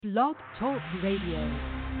Blog Talk Radio.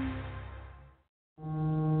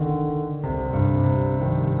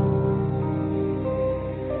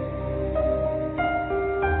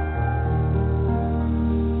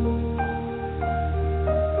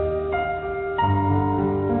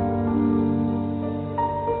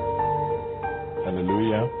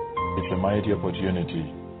 Hallelujah. It's a mighty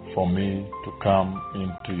opportunity for me to come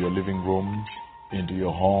into your living rooms, into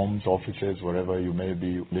your homes, offices, wherever you may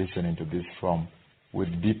be listening to this from,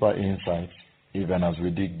 with deeper insights, even as we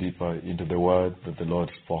dig deeper into the word that the Lord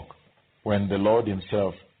spoke. When the Lord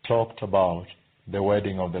himself talked about the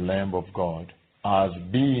wedding of the Lamb of God as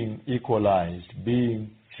being equalized, being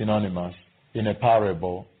synonymous in a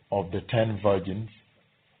parable of the 10 virgins,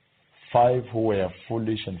 5 who were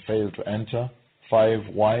foolish and failed to enter, 5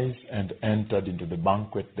 wise and entered into the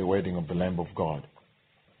banquet, the wedding of the Lamb of God.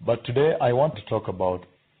 But today I want to talk about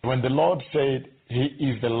when the Lord said he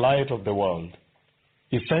is the light of the world.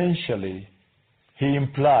 Essentially, he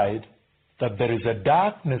implied that there is a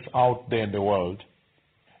darkness out there in the world,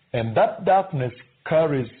 and that darkness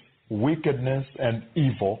carries wickedness and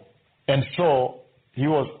evil. And so he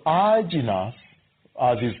was urging us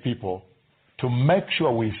as his people to make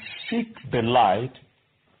sure we seek the light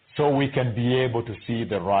so we can be able to see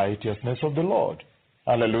the righteousness of the Lord.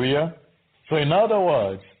 Hallelujah. So in other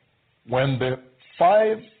words, when the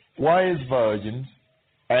 5 wise virgins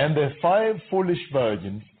and the 5 foolish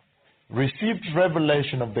virgins received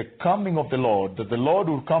revelation of the coming of the Lord, that the Lord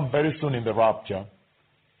will come very soon in the rapture,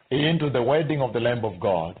 into the wedding of the Lamb of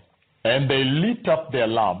God, and they lit up their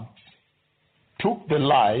lamps, took the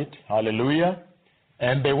light, hallelujah,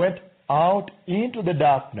 and they went out into the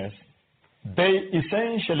darkness, they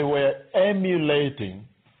essentially were emulating,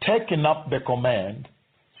 taking up the command,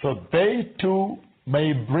 so they too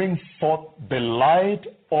may bring forth the light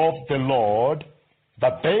of the Lord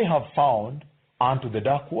that they have found unto the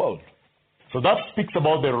dark world. So that speaks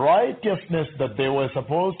about the righteousness that they were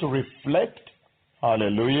supposed to reflect.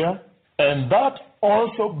 Hallelujah. And that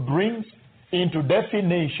also brings into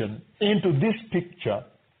definition, into this picture,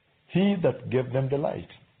 he that gave them the light,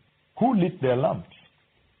 who lit their lamps.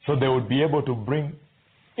 So they would be able to bring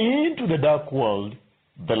into the dark world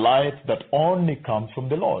the light that only comes from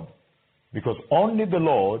the Lord. Because only the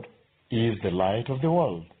Lord is the light of the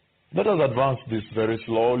world. Let us advance this very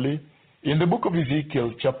slowly. In the book of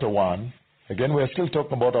Ezekiel, chapter 1, again, we are still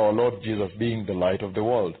talking about our Lord Jesus being the light of the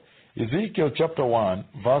world. Ezekiel chapter 1,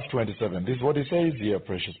 verse 27. This is what he says here,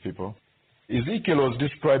 precious people. Ezekiel was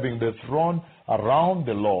describing the throne around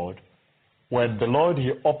the Lord. When the Lord,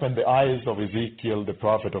 he opened the eyes of Ezekiel, the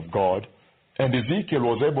prophet of God, and Ezekiel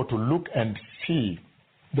was able to look and see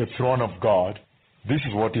the throne of God. This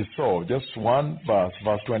is what he saw. Just one verse,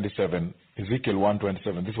 verse 27. Ezekiel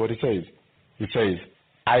 1:27. This is what he says. He says,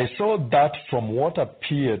 I saw that from what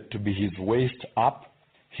appeared to be his waist up,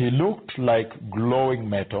 he looked like glowing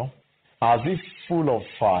metal, as if full of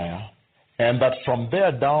fire, and that from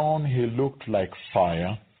there down he looked like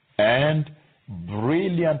fire, and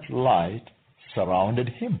brilliant light surrounded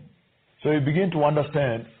him. So you begin to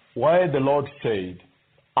understand why the Lord said,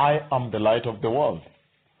 I am the light of the world.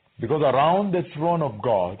 Because around the throne of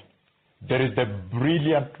God, there is the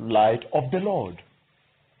brilliant light of the Lord.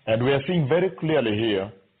 And we are seeing very clearly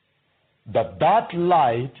here that that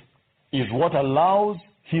light is what allows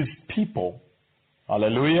his people,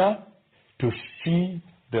 hallelujah, to see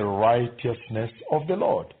the righteousness of the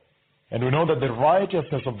Lord. And we know that the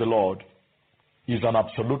righteousness of the Lord is an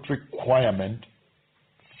absolute requirement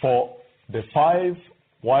for the 5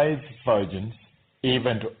 wise virgins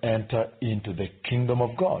even to enter into the kingdom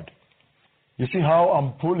of God. You see how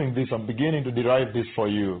I'm pulling this, I'm beginning to derive this for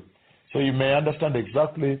you, so you may understand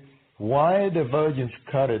exactly why the virgins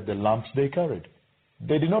carried the lamps they carried.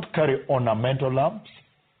 They did not carry ornamental lamps.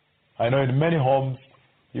 I know in many homes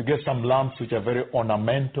you get some lamps which are very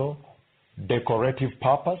ornamental, decorative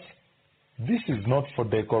purpose. This is not for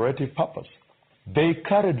decorative purpose. They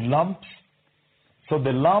carried lamps so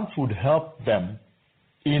the lamps would help them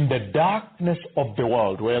in the darkness of the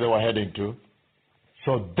world where they were heading to,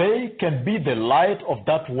 so they can be the light of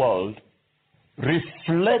that world,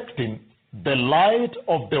 reflecting the light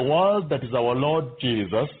of the world that is our Lord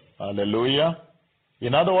Jesus. Hallelujah.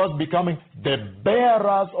 In other words, becoming the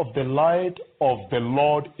bearers of the light of the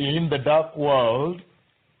Lord in the dark world,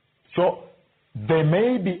 so they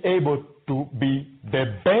may be able to be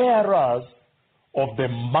the bearers of the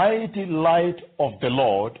mighty light of the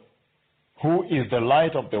Lord, who is the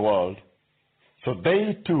light of the world, so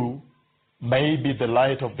they too may be the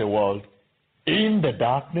light of the world in the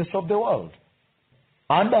darkness of the world.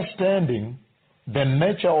 Understanding the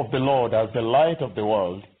nature of the Lord as the light of the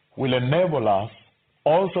world will enable us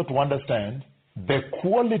also to understand the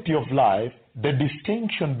quality of life, the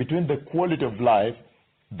distinction between the quality of life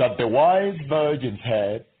that the wise virgins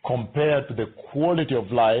had compared to the quality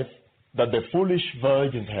of life that the foolish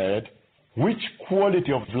virgins had, which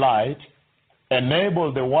quality of light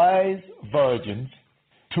enabled the wise virgins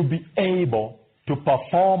to be able to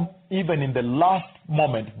perform even in the last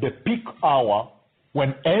moment, the peak hour,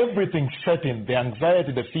 when everything's set in, the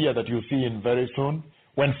anxiety, the fear that you see in very soon,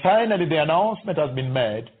 when finally the announcement has been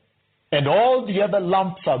made, and all the other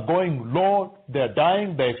lamps are going low, they're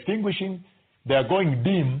dying, they're extinguishing, they're going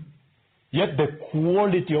dim, yet the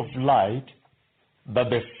quality of light that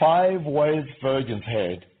the 5 wise virgins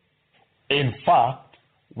had, in fact,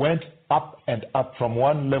 went up and up from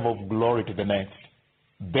one level of glory to the next,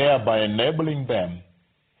 thereby enabling them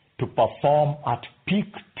to perform at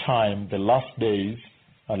peak time the last days,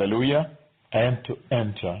 hallelujah, and to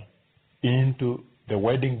enter into the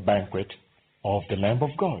wedding banquet of the Lamb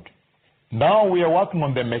of God. Now we are working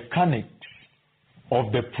on the mechanics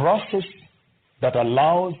of the process that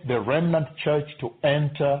allows the remnant church to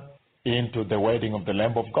enter into the wedding of the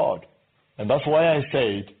Lamb of God. And that's why I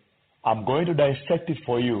said, I'm going to dissect it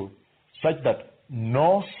for you such that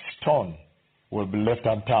no stone will be left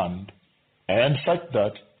unturned, and such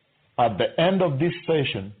that at the end of this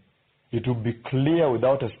session, it will be clear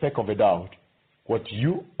without a speck of a doubt what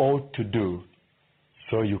you ought to do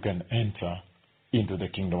so you can enter into the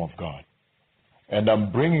kingdom of God. And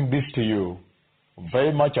I'm bringing this to you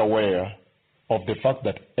very much aware of the fact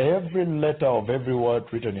that every letter of every word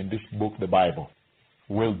written in this book, the Bible,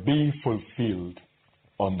 will be fulfilled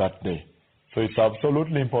on that day. So it's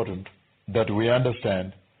absolutely important that we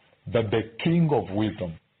understand that the King of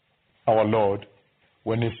wisdom, our Lord,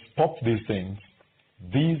 when he spoke these things,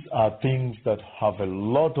 these are things that have a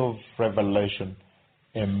lot of revelation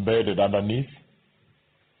embedded underneath,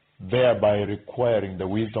 thereby requiring the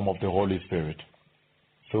wisdom of the Holy Spirit,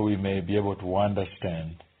 so we may be able to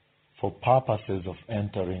understand for purposes of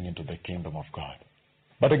entering into the kingdom of God.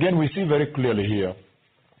 But again, we see very clearly here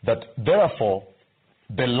that therefore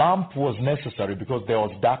the lamp was necessary because there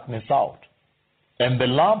was darkness out. And the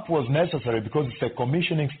lamp was necessary because it's a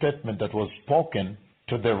commissioning statement that was spoken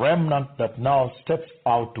to the remnant that now steps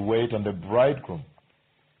out to wait on the bridegroom,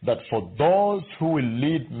 that for those who will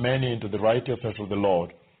lead many into the righteousness of the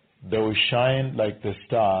Lord, they will shine like the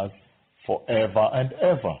stars forever and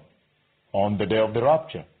ever on the day of the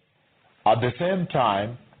rapture. At the same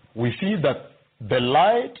time, we see that the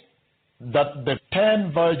light that the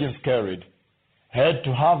 10 virgins carried had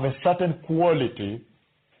to have a certain quality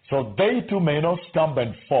so they too may not stumble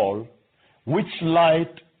and fall, which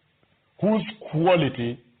light, whose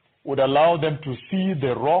quality would allow them to see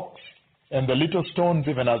the rocks and the little stones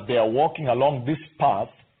even as they are walking along this path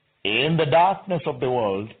in the darkness of the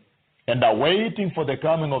world and are waiting for the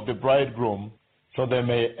coming of the bridegroom so they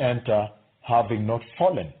may enter having not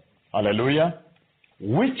fallen. Hallelujah.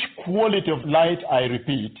 Which quality of light, I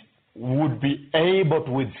repeat, would be able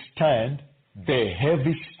to withstand the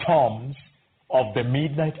heavy storms of the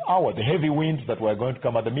midnight hour, the heavy winds that were going to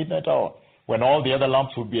come at the midnight hour, when all the other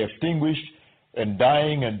lamps would be extinguished and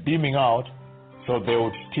dying and dimming out, so they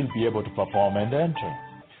would still be able to perform and enter.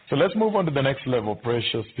 So let's move on to the next level,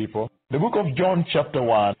 precious people. The book of John chapter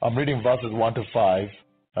 1, I'm reading verses 1 to 5.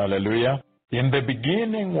 Hallelujah. In the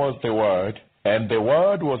beginning was the Word, and the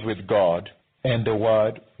Word was with God, and the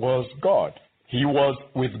Word was God. He was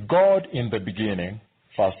with God in the beginning.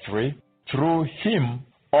 Verse 3. Through him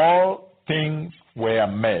all things were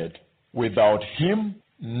made. Without him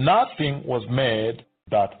nothing was made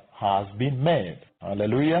that has been made.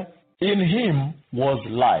 Hallelujah. In him was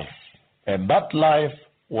life, and that life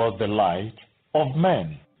was the light of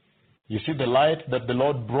men. You see the light that the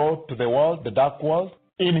Lord brought to the world, the dark world?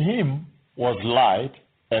 In him was light,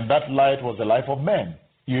 and that light was the life of men.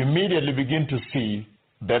 You immediately begin to see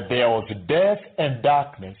that there was death and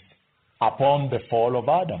darkness upon the fall of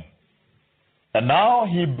Adam. And now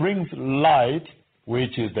he brings light,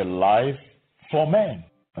 which is the life for men.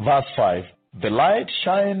 Verse 5, the light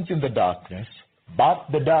shines in the darkness, but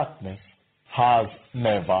the darkness has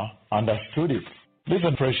never understood it.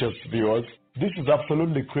 Listen, precious viewers, this is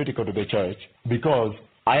absolutely critical to the church, because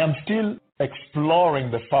I am still exploring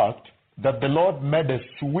the fact that the Lord made a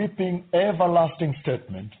sweeping, everlasting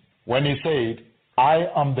statement when he said, I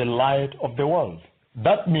am the light of the world.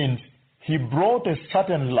 That means he brought a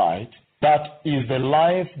certain light that is the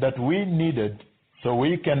life that we needed so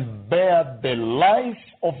we can bear the life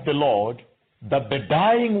of the Lord that the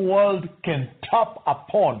dying world can tap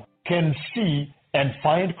upon, can see, and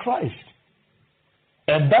find Christ.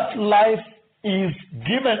 And that life is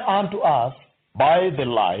given unto us by the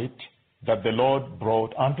light that the Lord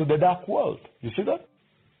brought unto the dark world. You see that?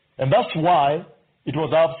 And that's why it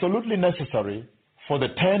was absolutely necessary for the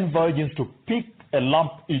 10 virgins to pick a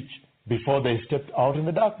lamp each before they stepped out in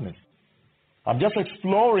the darkness. I'm just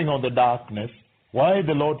exploring on the darkness why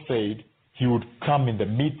the Lord said he would come in the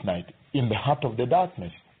midnight, in the heart of the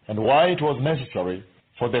darkness, and why it was necessary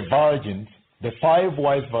for the virgins, the 5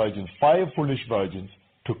 wise virgins, 5 foolish virgins,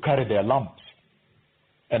 to carry their lamps.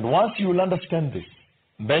 And once you will understand this,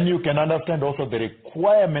 then you can understand also the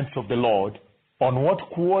requirements of the Lord on what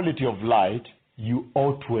quality of light you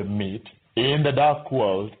ought to emit in the dark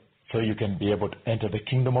world so you can be able to enter the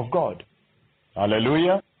kingdom of God.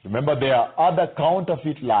 Hallelujah. Remember, there are other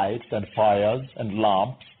counterfeit lights and fires and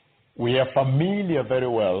lamps. We are familiar very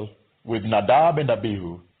well with Nadab and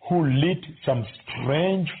Abihu, who lit some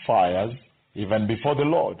strange fires even before the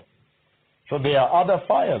Lord. So there are other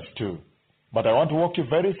fires too. But I want to walk you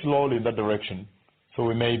very slowly in that direction so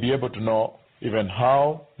we may be able to know even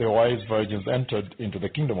how the wise virgins entered into the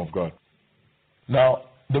kingdom of God. Now,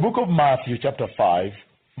 the book of Matthew chapter 5,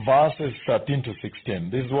 verses 13 to 16,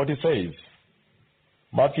 this is what it says.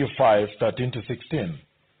 Matthew 5, 13 to 16.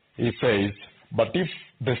 It says, "But if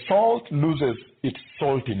the salt loses its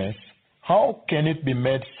saltiness, how can it be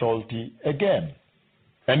made salty again?"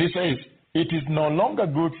 And it says, "It is no longer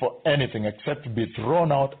good for anything except to be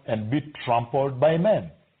thrown out and be trampled by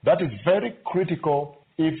men." That is very critical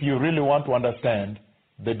if you really want to understand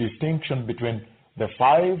the distinction between the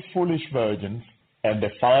 5 foolish virgins and the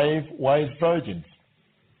 5 wise virgins.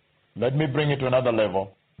 Let me bring it to another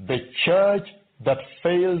level. The church that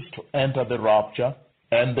fails to enter the rapture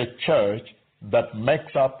and the church that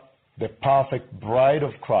makes up the perfect bride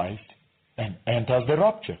of Christ and enters the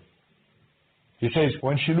rapture. He says,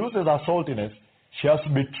 when she loses her saltiness, she has to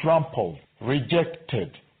be trampled,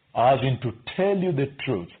 rejected, as in to tell you the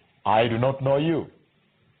truth, I do not know you.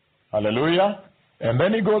 Hallelujah. And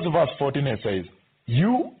then he goes to verse 14 and says,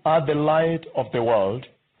 "You are the light of the world.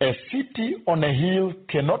 A city on a hill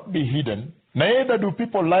cannot be hidden. Neither do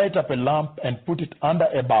people light up a lamp and put it under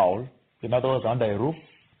a bowl," in other words, under a roof,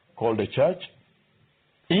 called a church.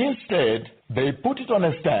 "Instead, they put it on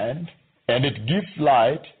a stand, and it gives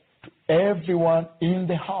light to everyone in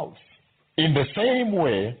the house. In the same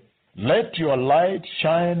way, let your light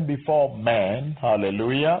shine before men."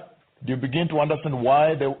 Hallelujah. Do you begin to understand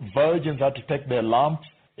why the virgins had to take their lamps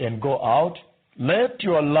and go out? "Let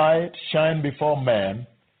your light shine before men,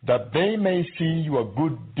 that they may see your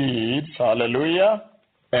good deeds," hallelujah,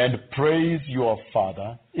 "and praise your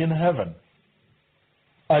Father in heaven."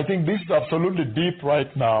 I think this is absolutely deep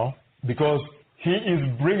right now, because he is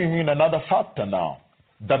bringing in another factor now.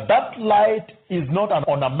 That light is not an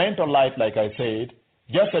ornamental light, like I said,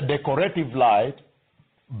 just a decorative light,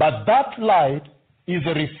 but that light is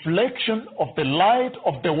a reflection of the light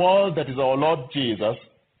of the world, that is our Lord Jesus,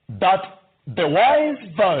 that the wise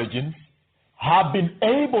virgins have been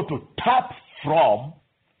able to tap from.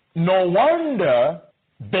 No wonder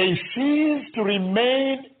they cease to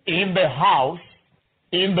remain in the house,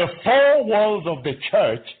 in the 4 walls of the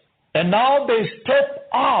church, and now they step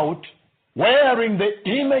out wearing the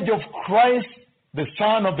image of Christ, the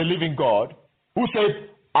Son of the living God, who said,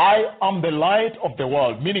 "I am the light of the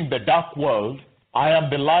world," meaning the dark world. "I am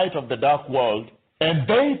the light of the dark world." And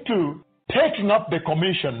they too, taking up the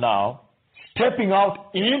commission now, stepping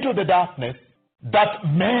out into the darkness, that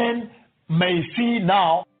men may see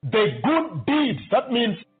now the good deeds. That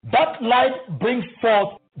means that light brings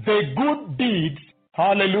forth the good deeds.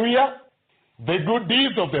 Hallelujah. The good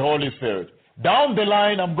deeds of the Holy Spirit. Down the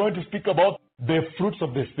line, I'm going to speak about the fruits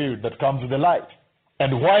of the Spirit that comes with the light,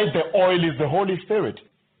 and why the oil is the Holy Spirit.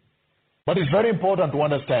 But it's very important to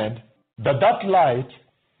understand that light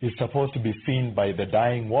is supposed to be seen by the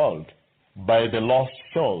dying world, by the lost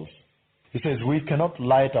souls. He says we cannot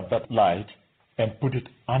light up that light and put it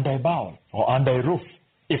under a bowl or under a roof.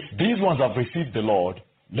 If these ones have received the Lord,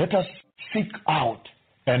 let us seek out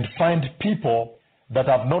and find people that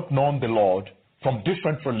have not known the Lord from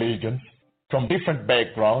different religions, from different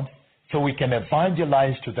backgrounds, so we can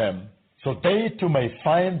evangelize to them, so they too may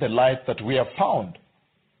find the light that we have found.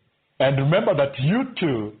 And remember that you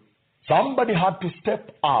too, somebody had to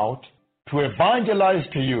step out to evangelize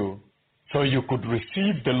to you so you could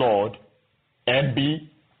receive the Lord and be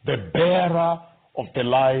the bearer of the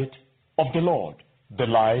light of the Lord, the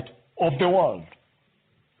light of the world.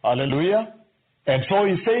 Hallelujah. And so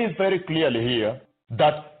he says very clearly here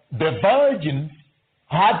that the virgins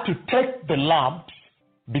had to take the lamps,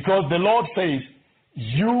 because the Lord says,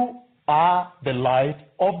 "You are the light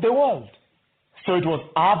of the world." So it was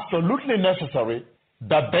absolutely necessary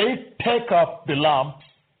that they take up the lamps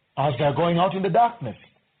as they're going out in the darkness.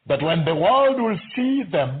 that when the world will see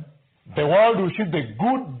them, the world will see the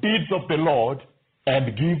good deeds of the Lord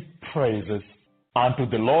and give praises unto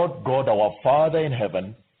the Lord God our Father in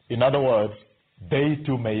heaven. In other words, they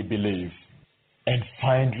too may believe and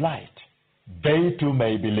find light. They too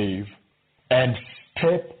may believe and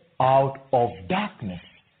step out of darkness.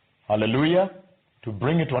 Hallelujah. To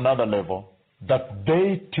bring it to another level, that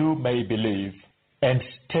they too may believe and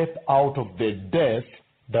step out of the death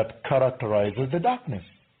that characterizes the darkness.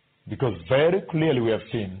 Because very clearly we have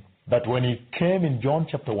seen that when he came in John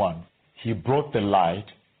chapter 1, he brought the light,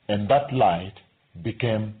 and that light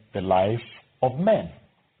became the life of men.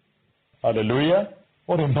 Hallelujah.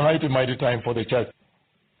 What a mighty, mighty time for the church.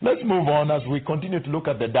 Let's move on as we continue to look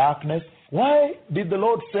at the darkness. Why did the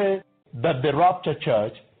Lord say that the rapture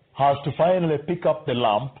church has to finally pick up the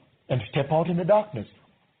lamp and step out in the darkness?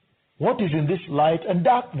 What is in this light and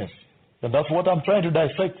darkness? And that's what I'm trying to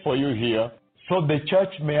dissect for you here, so the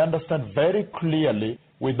church may understand very clearly,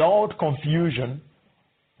 without confusion,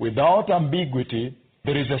 without ambiguity.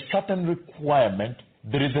 There is a certain requirement,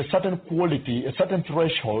 there is a certain quality, a certain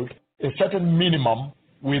threshold, a certain minimum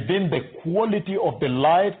within the quality of the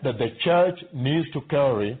light that the church needs to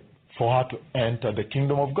carry for her to enter the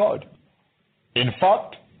kingdom of God. In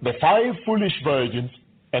fact, the 5 foolish virgins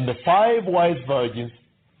and the 5 wise virgins,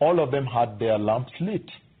 all of them had their lamps lit.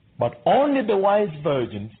 But only the wise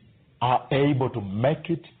virgins are able to make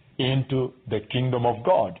it into the kingdom of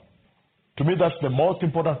God. To me, that's the most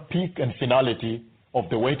important peak and finality of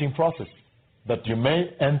the waiting process, that you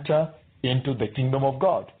may enter into the kingdom of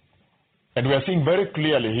God. And we are seeing very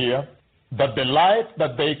clearly here that the light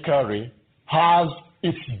that they carry has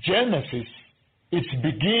its genesis, its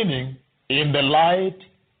beginning in the light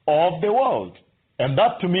of the world. And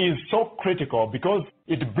that to me is so critical, because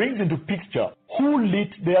it brings into picture who lit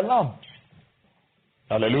their lamps.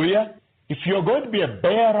 Hallelujah. If you're going to be a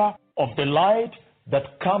bearer of the light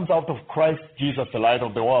that comes out of Christ Jesus, the light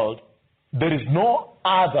of the world, there is no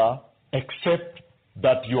other except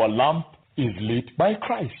that your lamp is lit by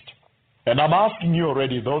Christ. And I'm asking you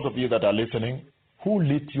already, those of you that are listening, who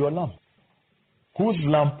lit your lamp? Whose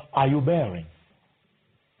lamp are you bearing?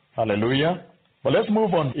 Hallelujah. But let's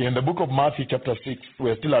move on. In the book of Matthew chapter 6,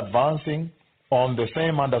 we're still advancing on the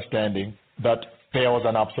same understanding that there was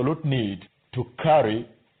an absolute need to carry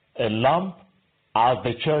a lamp as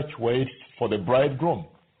the church waits for the bridegroom,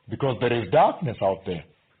 because there is darkness out there.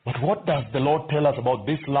 But what does the Lord tell us about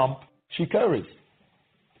this lamp she carries?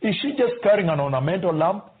 Is she just carrying an ornamental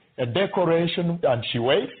lamp, a decoration, and she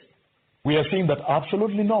waits? We are seeing that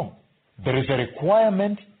absolutely no. There is a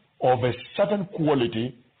requirement of a certain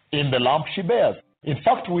quality in the lamp she bears. In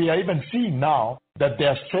fact, we are even seeing now that there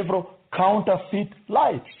are several counterfeit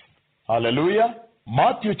lights. Hallelujah.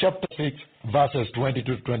 Matthew chapter 6, verses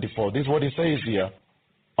 22 to 24. This is what he says here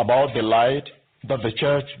about the light that the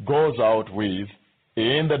church goes out with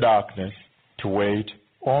in the darkness to wait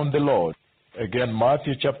on the Lord. Again,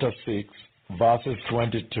 Matthew chapter 6, verses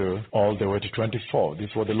 22 all the way to 24. This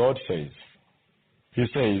is what the Lord says. He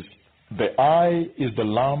says, "The eye is the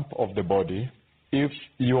lamp of the body. If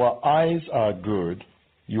your eyes are good,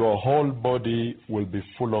 your whole body will be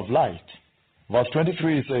full of light." Verse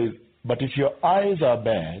 23 says, "But if your eyes are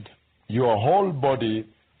bad, your whole body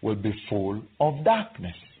will be full of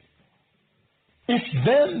darkness." If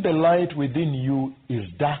then the light within you is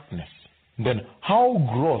darkness, then how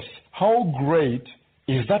gross, how great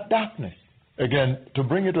is that darkness? Again, to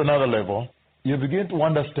bring it to another level, you begin to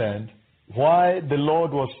understand why the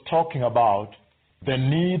Lord was talking about the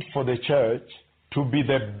need for the church to be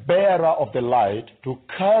the bearer of the light, to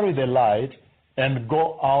carry the light and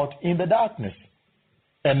go out in the darkness.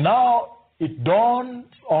 And now it dawns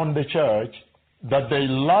on the church that the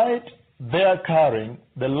light they are carrying,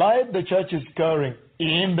 the light the church is carrying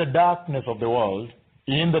in the darkness of the world,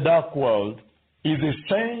 in the dark world, is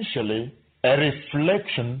essentially a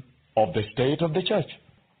reflection of the state of the church.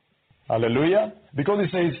 Hallelujah. Because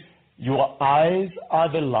it says, your eyes are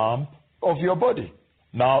the lamp of your body.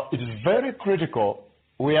 Now, it is very critical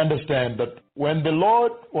we understand that when the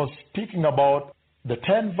Lord was speaking about the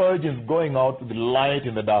 10 virgins going out with the light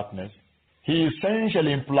in the darkness, he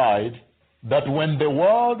essentially implied that when the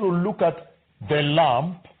world will look at the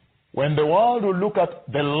lamp, when the world will look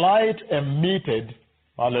at the light emitted,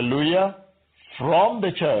 hallelujah, from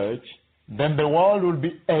the church, then the world will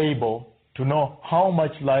be able to know how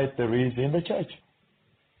much light there is in the church.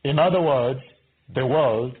 In other words, the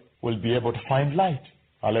world will be able to find light.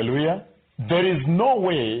 Hallelujah. There is no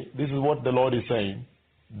way, this is what the Lord is saying,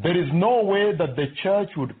 there is no way that the church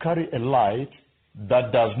would carry a light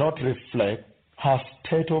that does not reflect her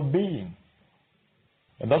state of being.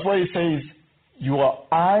 And that's why he says, your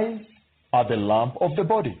eyes are the lamp of the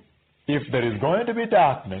body. If there is going to be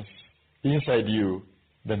darkness inside you,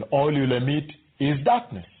 then all you'll emit is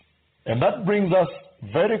darkness. And that brings us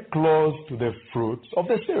very close to the fruits of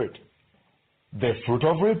the Spirit. The fruit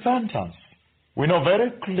of repentance. We know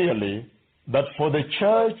very clearly that for the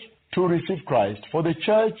church to receive Christ, for the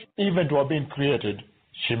church even to have been created,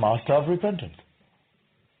 she must have repented.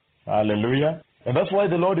 Hallelujah. And that's why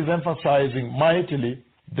the Lord is emphasizing mightily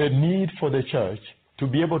the need for the church to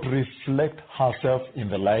be able to reflect herself in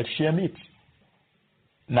the light she emits.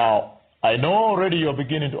 Now, I know already you're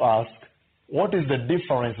beginning to ask, what is the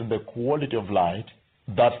difference in the quality of light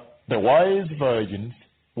that the wise virgins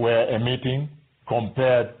were emitting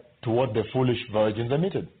compared to what the foolish virgins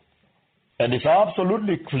emitted? And it's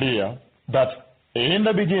absolutely clear that in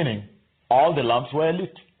the beginning, all the lamps were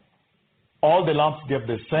lit. All the lamps gave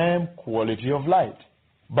the same quality of light.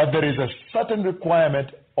 But there is a certain requirement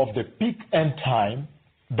of the peak end time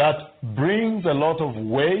that brings a lot of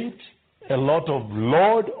weight, a lot of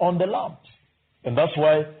load on the lamps. And that's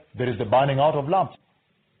why there is the burning out of lamps.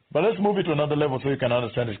 But let's move it to another level so you can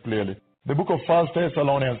understand it clearly. The book of 1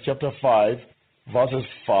 Thessalonians chapter 5, verses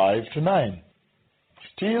 5 to 9.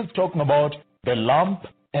 Still talking about the lamp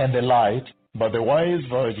and the light, but the wise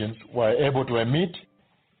virgins were able to emit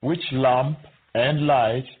which lamp and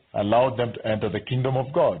light allowed them to enter the kingdom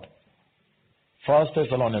of God. 1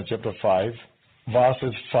 Thessalonians chapter 5,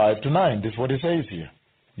 verses 5 to 9. This is what it says here.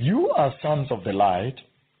 You are sons of the light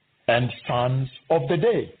and sons of the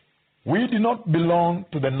day. We do not belong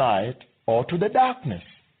to the night or to the darkness.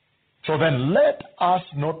 So then let us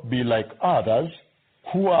not be like others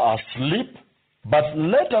who are asleep, but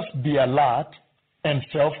let us be alert and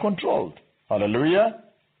self-controlled. Hallelujah.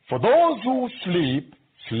 For those who sleep,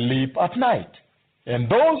 sleep at night. And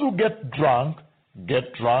those who get drunk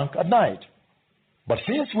at night. But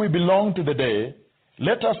since we belong to the day,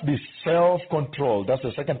 let us be self-controlled. That's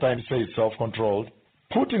the second time it says self-controlled.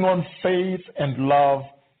 Putting on faith and love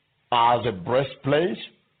as a breastplate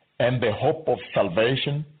and the hope of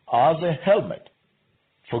salvation as a helmet.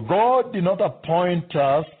 For God did not appoint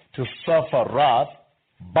us to suffer wrath,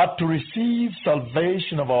 but to receive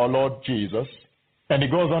salvation of our Lord Jesus. And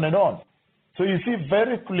it goes on and on. So you see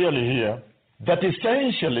very clearly here that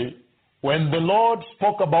essentially when the Lord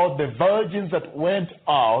spoke about the virgins that went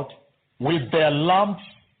out with their lamps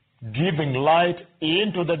giving light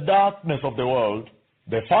into the darkness of the world,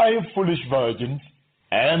 the 5 foolish virgins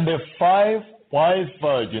and the 5 wise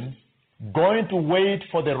virgins going to wait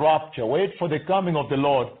for the rapture, wait for the coming of the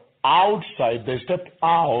Lord outside, they stepped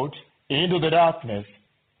out into the darkness.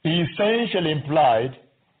 He essentially implied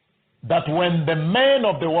that when the men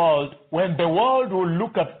of the world, when the world will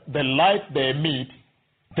look at the light they emit,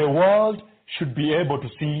 the world should be able to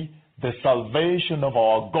see the salvation of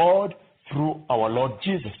our God through our Lord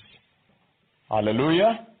Jesus.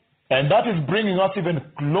 Hallelujah. And that is bringing us even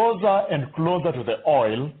closer and closer to the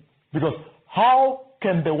oil, because how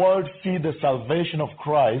can the world see the salvation of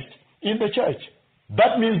Christ in the church?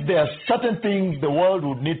 That means there are certain things the world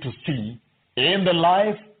would need to see in the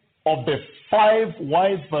life of the 5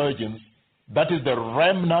 wise virgins, that is the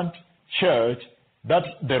remnant church, that's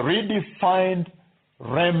the redefined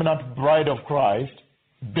remnant bride of Christ.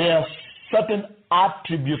 There are certain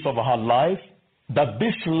attributes of her life that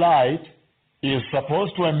this light is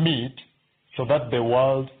supposed to emit so that the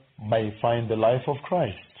world may find the life of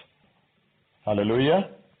Christ. Hallelujah.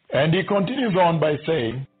 And he continues on by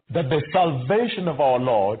saying that the salvation of our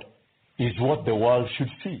Lord is what the world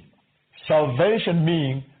should see. Salvation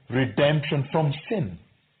means redemption from sin.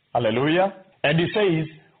 Hallelujah. And he says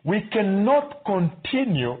we cannot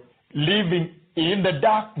continue living in the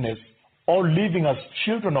darkness or living as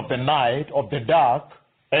children of the night, of the dark.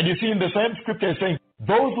 And you see in the same scripture saying,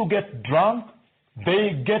 those who get drunk,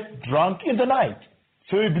 they get drunk in the night.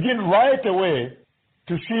 So we begin right away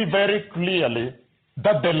to see very clearly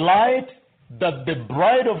that the light that the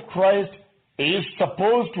bride of Christ is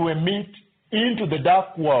supposed to emit into the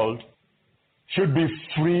dark world should be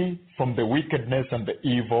free from the wickedness and the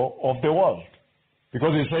evil of the world.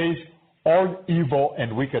 Because it says all evil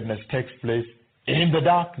and wickedness takes place in the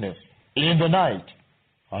darkness, in the night.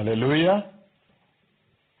 Hallelujah.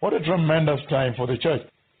 What a tremendous time for the church.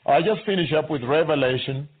 I just finish up with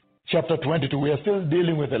Revelation chapter 22. We are still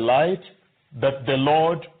dealing with the light that the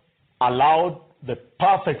Lord allowed the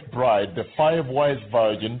perfect bride, the 5 wise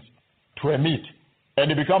virgins, to emit.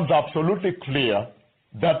 And it becomes absolutely clear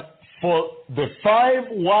that for the 5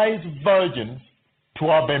 wise virgins to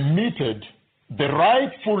have emitted the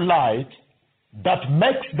rightful light that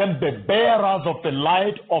makes them the bearers of the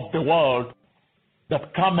light of the world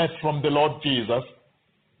that cometh from the Lord Jesus,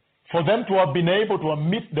 for them to have been able to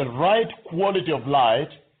emit the right quality of light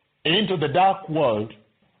into the dark world,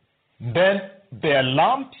 then their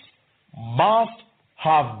lamps must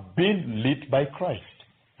have been lit by Christ.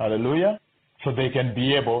 Hallelujah. So they can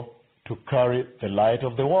be able to carry the light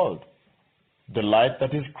of the world, the light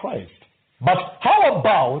that is Christ. But how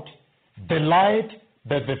about the light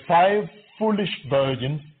that the 5 foolish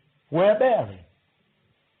virgins were bearing?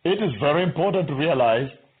 It is very important to realize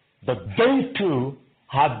that they too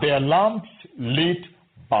had their lamps lit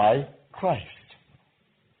by Christ.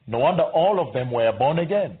 No wonder all of them were born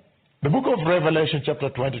again. The book of Revelation chapter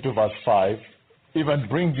 22 verse 5 even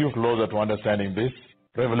brings you closer to understanding this.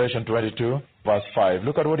 Revelation 22 verse 5.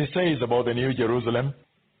 Look at what he says about the New Jerusalem.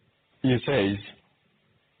 He says,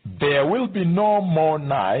 there will be no more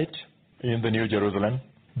night in the New Jerusalem.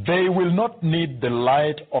 They will not need the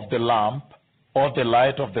light of the lamp or the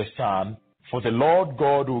light of the sun, for the Lord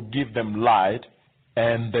God will give them light,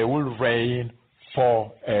 and they will reign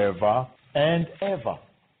forever and ever.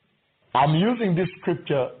 I'm using this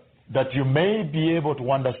scripture that you may be able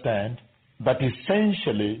to understand that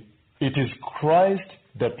essentially it is Christ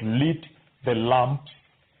that lit the lamps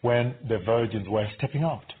when the virgins were stepping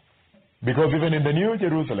out. Because even in the New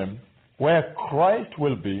Jerusalem, where Christ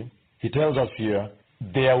will be, he tells us here,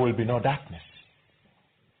 there will be no darkness.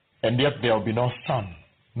 And yet there will be no sun,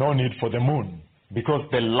 no need for the moon, because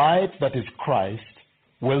the light that is Christ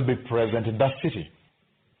will be present in that city.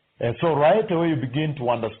 And so right away you begin to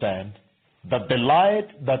understand that the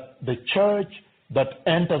light that the church that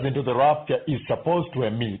enters into the rapture is supposed to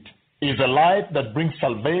emit is a light that brings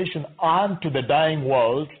salvation unto the dying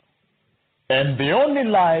world. And the only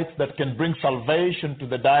light that can bring salvation to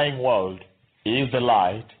the dying world is the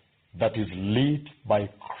light that is lit by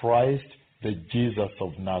Christ, the Jesus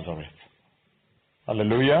of Nazareth.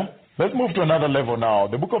 Hallelujah. Let's move to another level now.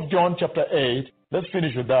 The book of John chapter 8, let's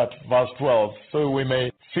finish with that, verse 12, so we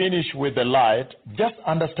may finish with the light, just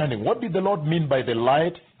understanding what did the Lord mean by the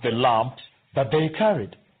light, the lamps that they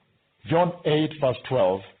carried. John 8, verse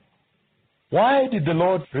 12. Why did the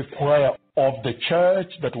Lord require of the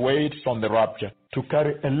church that waits on the rapture to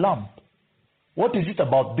carry a lamp? What is it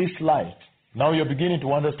about this light? Now you're beginning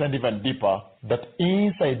to understand even deeper that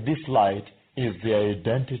inside this light is the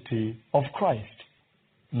identity of Christ.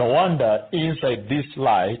 No wonder inside this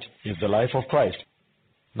light is the life of Christ.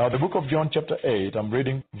 Now the book of John chapter 8, I'm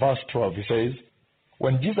reading verse 12. He says,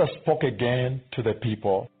 when Jesus spoke again to the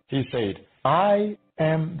people, he said, I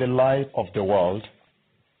am the light of the world,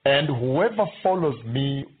 and whoever follows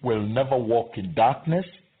me will never walk in darkness,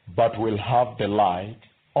 but will have the light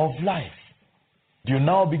of life. Do you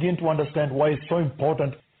now begin to understand why it's so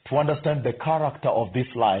important to understand the character of this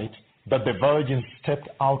light that the virgins stepped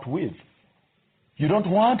out with? You don't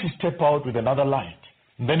want to step out with another light.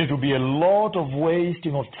 Then it will be a lot of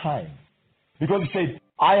wasting of time. Because he said,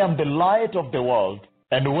 I am the light of the world,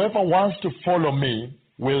 and whoever wants to follow me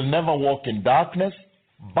will never walk in darkness,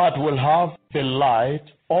 but will have the light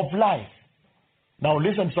of life. Now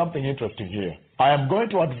listen to something interesting here. I am going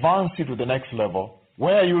to advance you to the next level,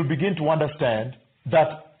 where you will begin to understand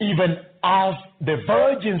that even as the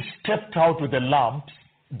virgins stepped out with the lamps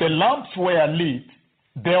were lit.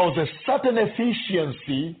 There was a certain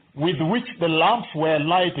efficiency with which the lamps were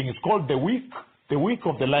lighting. It's called the wick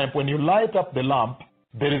of the lamp. When you light up the lamp,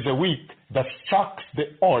 there is a wick that sucks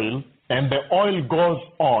the oil, and the oil goes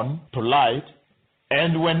on to light.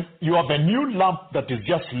 And when you have a new lamp that is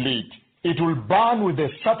just lit, it will burn with a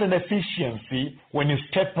certain efficiency when you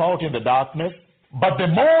step out in the darkness. But the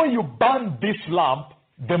more you burn this lamp,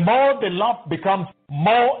 the more the lamp becomes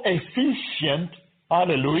more efficient,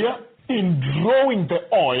 hallelujah, in drawing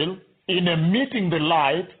the oil, in emitting the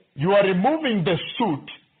light. You are removing the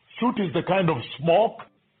soot. Soot is the kind of smoke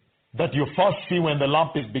that you first see when the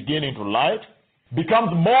lamp is beginning to light.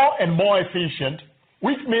 Becomes more and more efficient,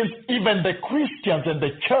 which means even the Christians and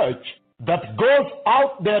the church that goes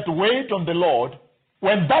out there to wait on the Lord,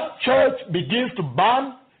 when that church begins to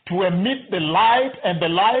burn, to emit the light and the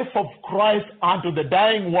life of Christ unto the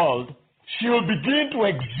dying world, she will begin to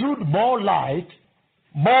exude more light,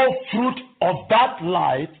 more fruit of that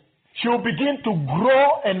light. She will begin to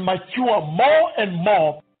grow and mature more and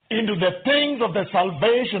more into the things of the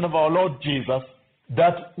salvation of our Lord Jesus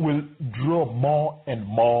that will draw more and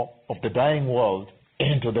more of the dying world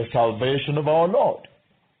into the salvation of our Lord.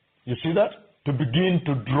 You see that? To begin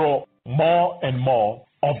to draw more and more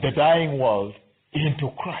of the dying world into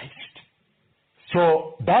Christ.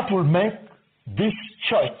 So that will make this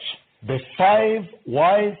church, the 5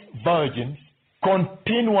 wise virgins,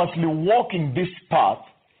 continuously walking this path,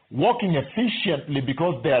 walking efficiently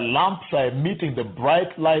because their lamps are emitting the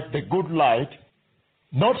bright light, the good light,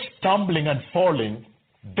 not stumbling and falling,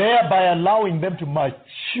 thereby allowing them to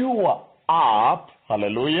mature up.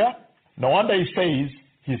 Hallelujah. No wonder he says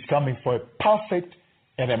he's coming for a perfect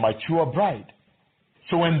and a mature bride.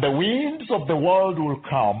 So when the winds of the world will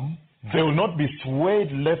come, they will not be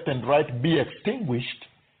swayed left and right, be extinguished,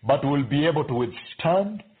 but will be able to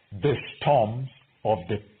withstand the storms of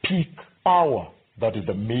the peak hour, that is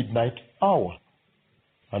the midnight hour.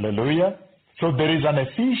 Hallelujah. So there is an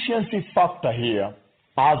efficiency factor here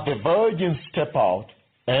as the virgins step out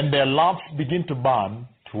and their lamps begin to burn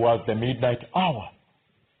towards the midnight hour.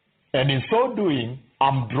 And in so doing,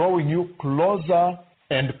 I'm drawing you closer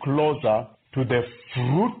and closer to the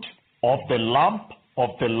fruit of the lamp, of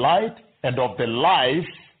the light, and of the life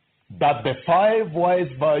that the 5 wise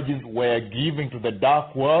virgins were giving to the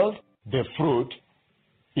dark world, the fruit.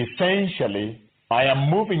 Essentially, I am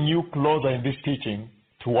moving you closer in this teaching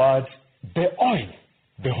towards the oil,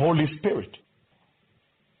 the Holy Spirit.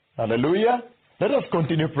 Hallelujah. Let us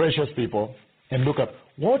continue, precious people, and look at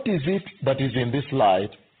what is it that is in this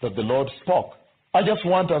light that the Lord spoke. I just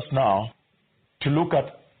want us now to look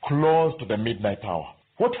at close to the midnight hour.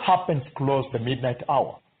 What happens close to the midnight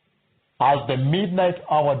hour? As the midnight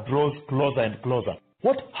hour draws closer and closer,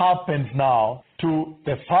 what happens now to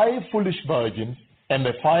the 5 foolish virgins and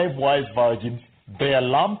the 5 wise virgins, their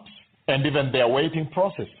lamps, and even their waiting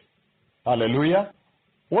process? Hallelujah.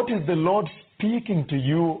 What is the Lord speaking to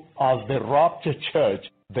you as the rapture church,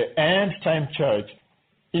 the end time church,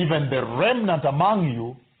 even the remnant among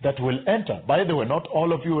you that will enter? By the way, not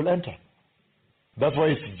all of you will enter. That's why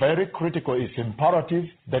it's very critical, it's imperative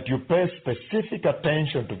that you pay specific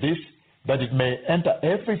attention to this, that it may enter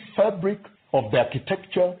every fabric of the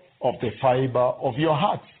architecture of the fiber of your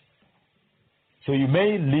hearts. So you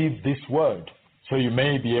may leave this word, so you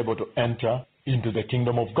may be able to enter into the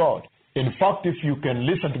kingdom of God. In fact, if you can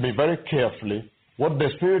listen to me very carefully, what the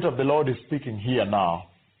Spirit of the Lord is speaking here now,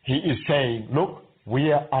 He is saying, look,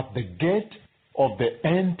 we are at the gate of the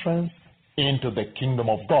entrance into the kingdom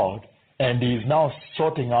of God, and He is now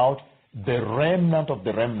sorting out the remnant of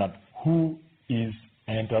the remnant who is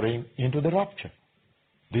entering into the rapture.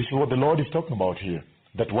 This is what the Lord is talking about here,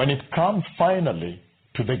 that when it comes finally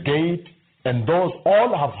to the gate, and those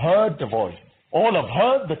all have heard the voice, all have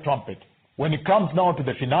heard the trumpet, when it comes now to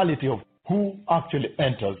the finality of who actually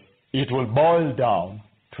enters, it will boil down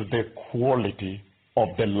to the quality of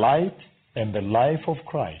the light and the life of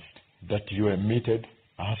Christ that you emitted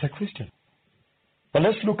as a Christian. But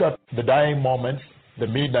let's look at the dying moments, the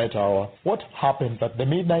midnight hour. What happens at the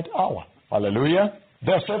midnight hour? Hallelujah.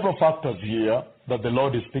 There are several factors here that the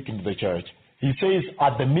Lord is speaking to the church. He says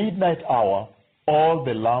at the midnight hour, all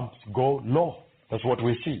the lamps go low. That's what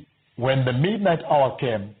we see. When the midnight hour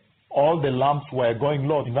came, all the lamps were going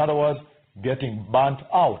low. In other words, getting burnt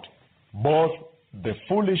out. Both the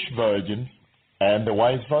foolish virgins and the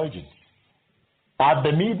wise virgins. At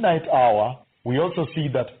the midnight hour, we also see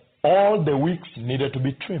that all the wicks needed to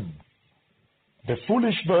be trimmed. The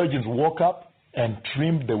foolish virgins woke up and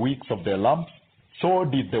trimmed the wicks of their lamps. So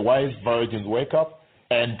did the wise virgins wake up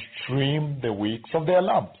and trim the wicks of their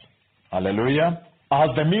lamps. Hallelujah. As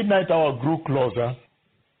the midnight hour grew closer,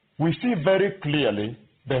 we see very clearly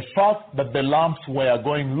the fact that the lamps were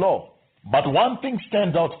going low. But one thing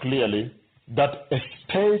stands out clearly, that a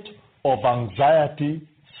state of anxiety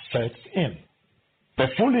sets in. The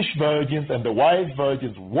foolish virgins and the wise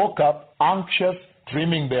virgins woke up anxious,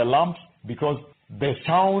 trimming their lamps, because the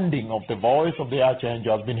sounding of the voice of the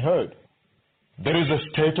archangel has been heard. There is a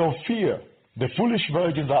state of fear. The foolish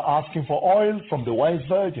virgins are asking for oil from the wise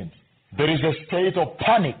virgins. There is a state of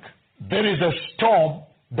panic. There is a storm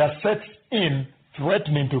that sets in,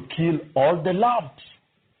 threatening to kill all the lamps.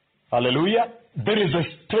 Hallelujah. There is a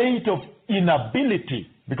state of inability,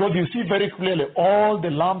 because you see very clearly all the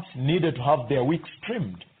lamps needed to have their wicks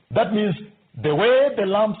trimmed. That means the way the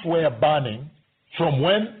lamps were burning from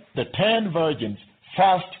when the 10 virgins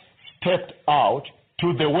first stepped out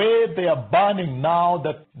to the way they are burning now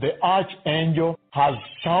that the archangel has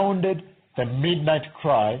sounded the midnight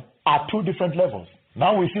cry are 2 different levels.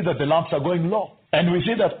 Now we see that the lamps are going low, and we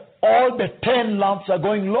see that all the 10 lamps are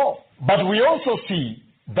going low. But we also see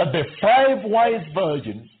that the 5 wise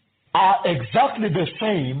virgins are exactly the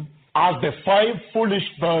same as the 5 foolish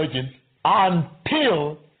virgins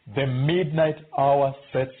until the midnight hour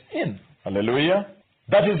sets in. Hallelujah.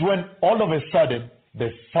 That is when all of a sudden the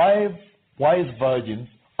 5 wise virgins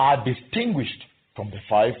are distinguished from the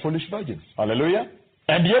 5 foolish virgins. Hallelujah.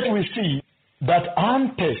 And yet we see that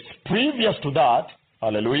antes, previous to that,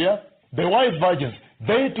 hallelujah, the wise virgins,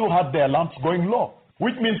 they too had their lamps going low,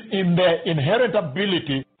 which means in their inherent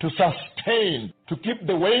ability to sustain, to keep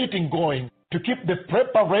the waiting going, to keep the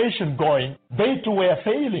preparation going, they too were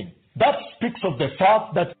failing. That speaks of the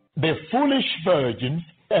fact that the foolish virgins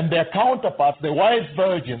and their counterparts, the wise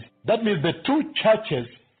virgins, that means the two churches,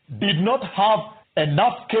 did not have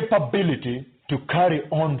enough capability to carry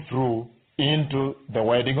on through into the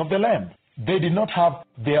wedding of the Lamb. They did not have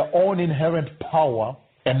their own inherent power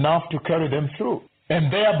enough to carry them through,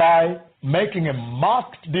 and thereby making a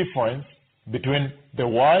marked difference between the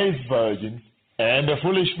wise virgins and the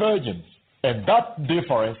foolish virgins. And that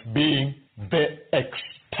difference being the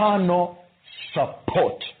external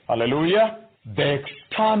support. Hallelujah. The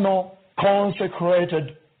external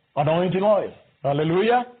consecrated anointing oil.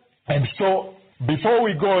 Hallelujah. And so, before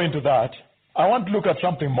we go into that, I want to look at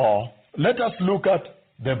something more. Let us look at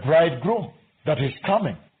the bridegroom that is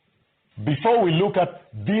coming. Before we look at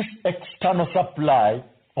this external supply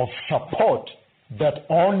of support that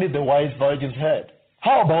only the wise virgins had.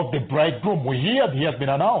 How about the bridegroom? We hear he has been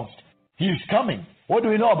announced. He is coming. What do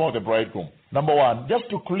we know about the bridegroom? Number one, just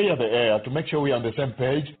to clear the air, to make sure we are on the same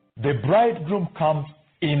page, the bridegroom comes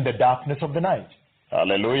in the darkness of the night.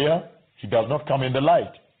 Hallelujah. He does not come in the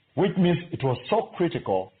light, which means it was so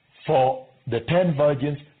critical for the 10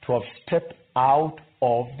 virgins to have stepped out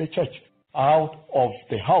of the church, out of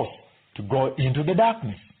the house, to go into the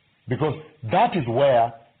darkness, because that is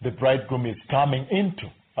where the bridegroom is coming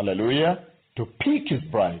into. Hallelujah. To pick his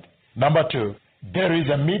bride. Number two, there is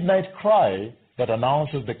a midnight cry that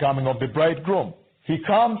announces the coming of the bridegroom. He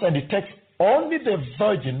comes and he takes only the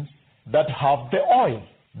virgins that have the oil.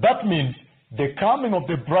 That means the coming of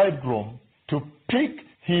the bridegroom to pick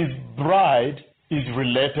his bride is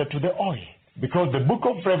related to the oil. Because the book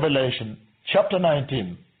of Revelation, chapter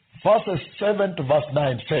 19, verses 7 to verse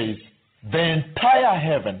 9 says, the entire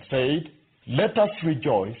heaven said, let us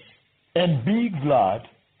rejoice and be glad,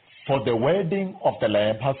 for the wedding of the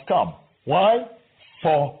Lamb has come. Why?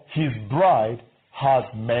 For his bride has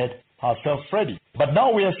made herself ready. But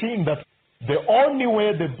now we are seeing that the only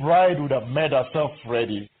way the bride would have made herself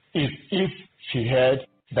ready is if she had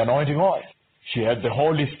the anointing oil. She had the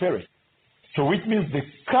Holy Spirit. So which means the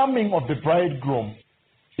coming of the bridegroom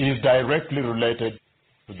is directly related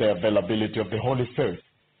to the availability of the Holy Spirit.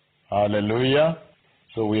 Hallelujah.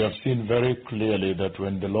 So we have seen very clearly that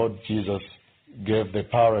when the Lord Jesus gave the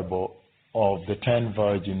parable of the 10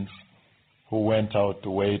 virgins who went out to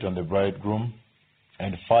wait on the bridegroom,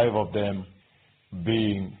 and 5 of them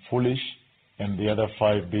being foolish and the other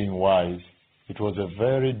 5 being wise, it was a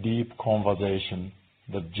very deep conversation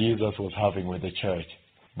that Jesus was having with the church.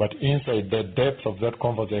 But inside the depth of that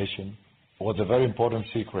conversation was a very important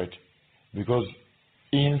secret, because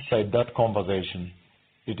inside that conversation,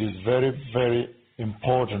 it is very, very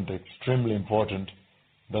important, extremely important,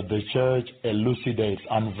 that the church elucidates,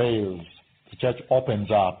 unveils, the church opens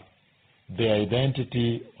up the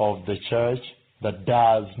identity of the church that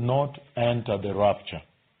does not enter the rapture.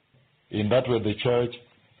 In that way, the church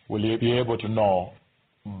will be able to know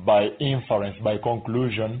by inference, by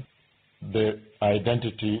conclusion, the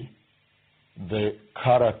identity, the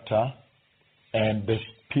character, and the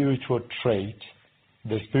spiritual trait,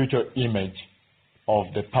 the spiritual image of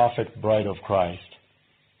the perfect bride of Christ,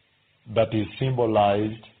 that is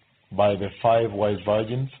symbolized by the 5 wise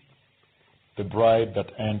virgins, the bride that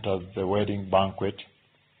enters the wedding banquet,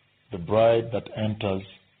 the bride that enters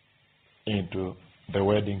into the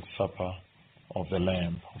wedding supper of the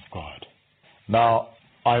Lamb of God. Now,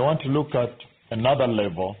 I want to look at another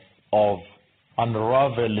level of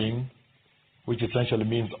unraveling, which essentially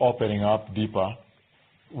means opening up deeper.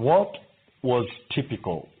 What was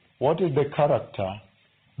typical? What is the character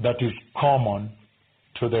that is common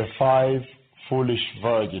to the 5 foolish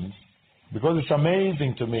virgins? Because it's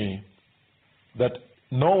amazing to me that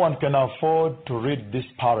no one can afford to read this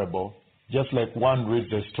parable just like one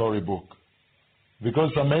reads a storybook. Because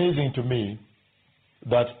it's amazing to me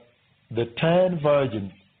that the 10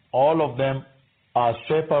 virgins, all of them are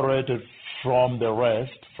separated from the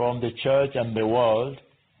rest, from the church and the world,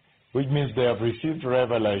 which means they have received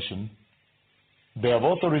revelation. They have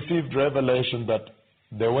also received revelation that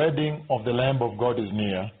the wedding of the Lamb of God is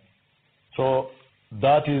near. So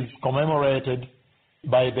that is commemorated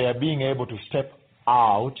by their being able to step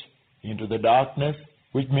out into the darkness,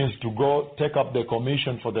 which means to go take up the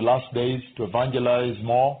commission for the last days to evangelize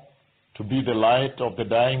more, to be the light of the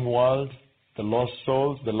dying world, the lost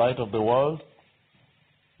souls, the light of the world.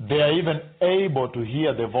 They are even able to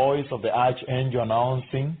hear the voice of the archangel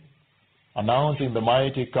announcing the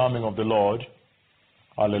mighty coming of the Lord.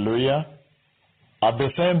 Hallelujah. At the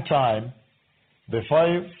same time, the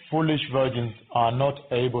 5 foolish virgins are not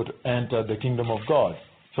able to enter the kingdom of God.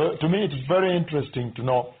 So to me, it is very interesting to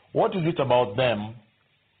know what is it about them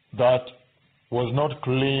that was not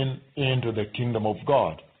clean into the kingdom of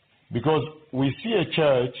God. Because we see a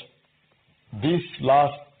church, this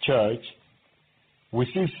last church, we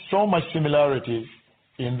see so much similarity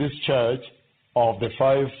in this church of the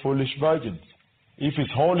 5 foolish virgins. If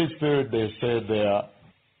it's Holy Spirit, they say they are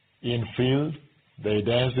infilled, they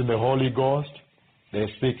dance in the Holy Ghost, they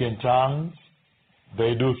speak in tongues,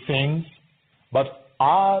 they do things, but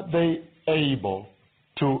are they able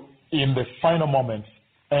to, in the final moments,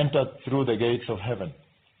 enter through the gates of heaven?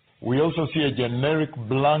 We also see a generic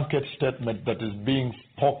blanket statement that is being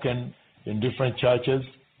spoken in different churches,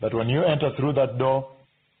 that when you enter through that door,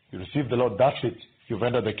 you receive the Lord, that's it, you've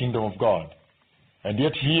entered the kingdom of God. And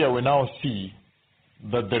yet here we now see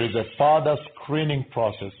that there is a further screening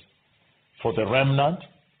process for the remnant,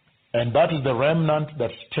 and that is the remnant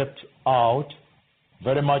that stepped out,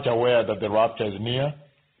 very much aware that the rapture is near.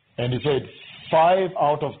 And he said 5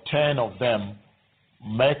 out of 10 of them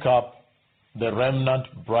make up the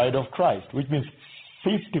remnant bride of Christ, which means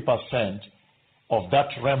 50% of that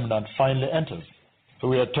remnant finally enters. So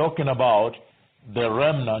we are talking about the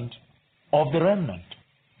remnant of the remnant.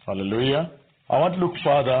 Hallelujah. I want to look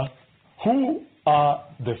further. Who are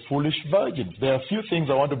the foolish virgins? There are a few things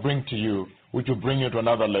I want to bring to you, which will bring you to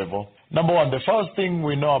another level. Number one, the first thing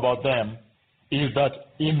we know about them is that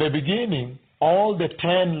in the beginning, all the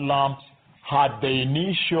 10 lamps had the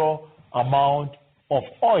initial amount of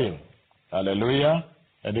oil. Hallelujah.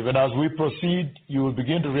 And even as we proceed, you will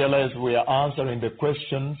begin to realize we are answering the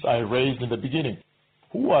questions I raised in the beginning.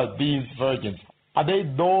 Who are these virgins? Are they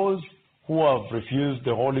those who have refused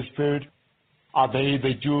the Holy Spirit? Are they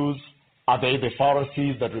the Jews? Are they the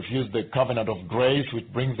Pharisees that refused the covenant of grace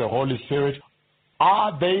which brings the Holy Spirit?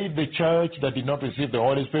 Are they the church that did not receive the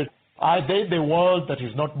Holy Spirit? Are they the world that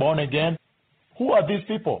is not born again? Who are these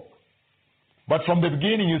people? But from the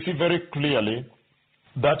beginning, you see very clearly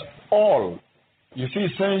that you see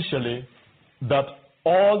essentially that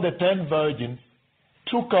all the 10 virgins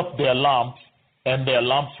took up their lamps and their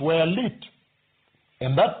lamps were lit.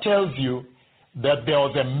 And that tells you that there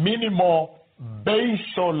was a minimal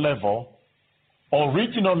basal level,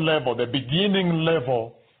 original level, the beginning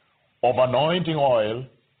level of anointing oil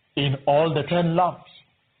in all the 10 lamps.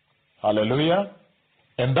 Hallelujah.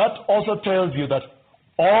 And that also tells you that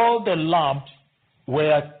all the lamps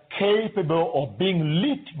were capable of being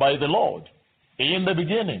lit by the Lord in the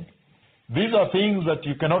beginning. These are things that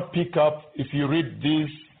you cannot pick up if you read this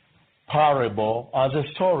parable as a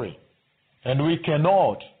story. And we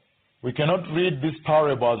cannot read this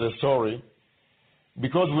parable as a story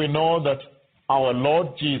because we know that our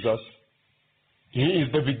Lord Jesus, He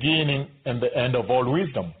is the beginning and the end of all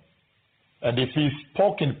wisdom. And if He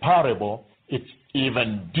spoke in parable, it's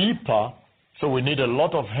even deeper, so we need a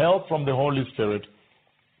lot of help from the Holy Spirit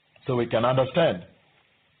so we can understand.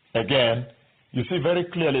 Again, you see very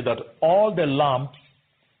clearly that all the lamps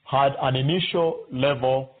had an initial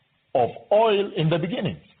level of oil in the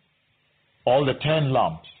beginning. All the 10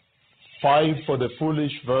 lamps, 5 for the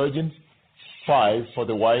foolish virgins, 5 for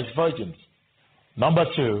the wise virgins. Number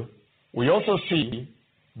 2, we also see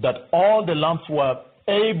that all the lamps were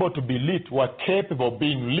able to be lit, were capable of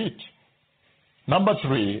being lit. Number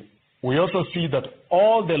 3, we also see that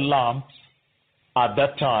all the lamps at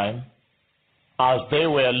that time, as they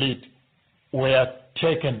were lit, were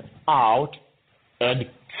taken out and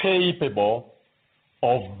capable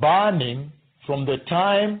of burning from the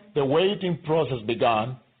time the waiting process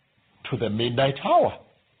began to the midnight hour.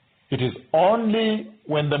 It is only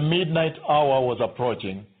when the midnight hour was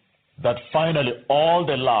approaching that finally all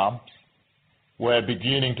the lamps were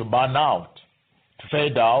beginning to burn out, to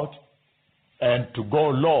fade out, and to go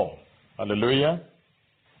low. Hallelujah.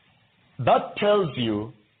 That tells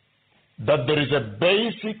you that there is a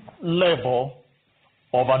basic level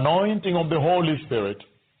of anointing of the Holy Spirit.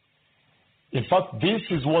 In fact, this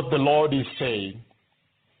is what the Lord is saying,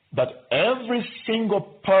 that every single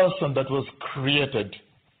person that was created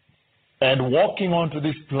and walking onto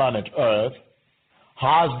this planet Earth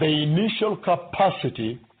has the initial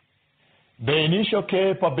capacity, the initial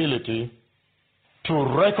capability to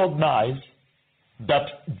recognize that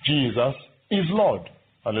Jesus is Lord.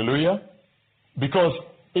 Hallelujah. Because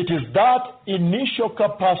it is that initial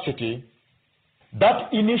capacity,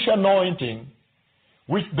 that initial anointing,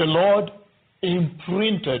 which the Lord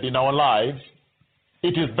imprinted in our lives.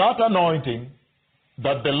 It is that anointing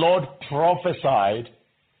that the Lord prophesied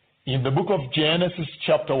in the book of Genesis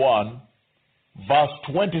chapter 1, verse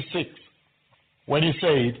 26, when He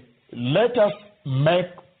said, "Let us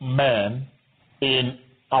make man in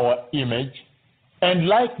our image and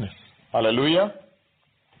likeness." Hallelujah.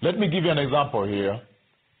 Let me give you an example here.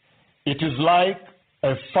 It is like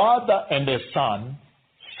a father and a son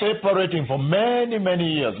separating for many,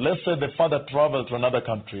 many years. Let's say the father traveled to another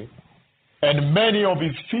country, and many of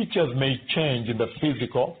his features may change in the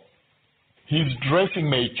physical. His dressing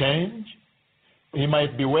may change. He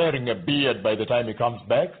might be wearing a beard by the time he comes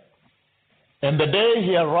back. And the day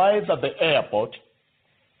he arrives at the airport,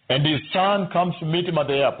 and his son comes to meet him at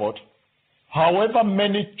the airport, however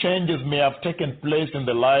many changes may have taken place in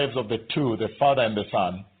the lives of the two, the father and the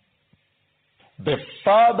son, the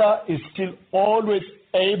father is still always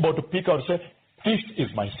able to pick out and say, this is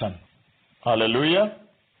my son. Hallelujah.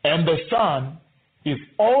 And the son is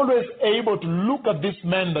always able to look at this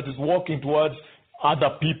man that is walking towards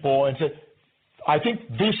other people and say, I think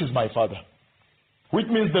this is my father. Which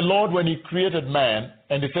means the Lord, when he created man,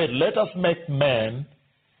 and he said, let us make man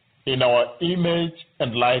in our image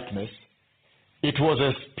and likeness, it was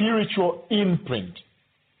a spiritual imprint.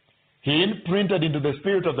 He imprinted into the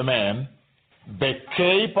spirit of the man the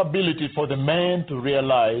capability for the man to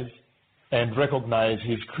realize and recognize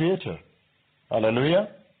his creator. Hallelujah.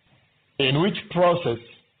 In which process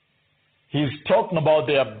he's talking about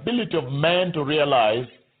the ability of man to realize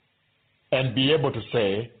and be able to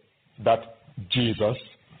say that Jesus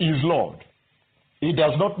is Lord. It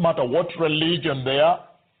does not matter what religion they are.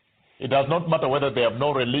 It does not matter whether they have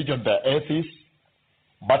no religion, they're atheists.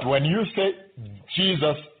 But when you say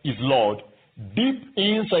Jesus is Lord, deep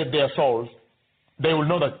inside their souls, they will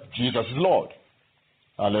know that Jesus is Lord.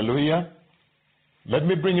 Hallelujah. Let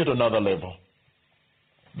me bring it to another level.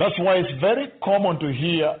 That's why it's very common to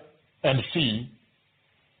hear and see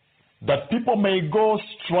that people may go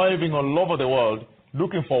striving all over the world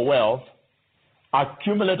looking for wealth,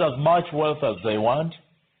 accumulate as much wealth as they want,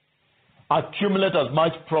 accumulate as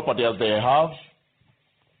much property as they have,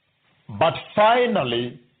 but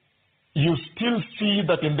finally, you still see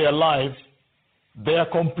that in their lives, they are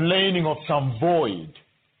complaining of some void.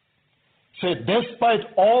 So despite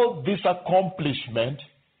all this accomplishment,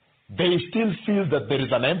 they still feel that there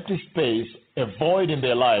is an empty space, a void in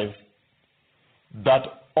their lives,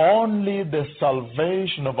 that only the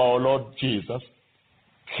salvation of our Lord Jesus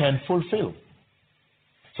can fulfill.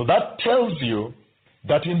 So that tells you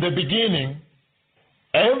that in the beginning,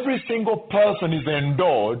 every single person is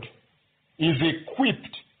endowed, is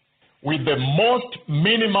equipped with the most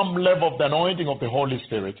minimum level of the anointing of the Holy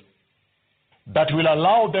Spirit that will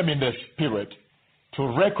allow them in the Spirit to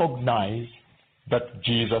recognize that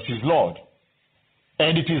Jesus is Lord.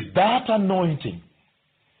 And it is that anointing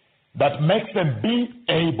that makes them be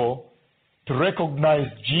able to recognize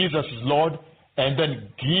Jesus as Lord and then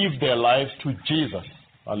give their lives to Jesus.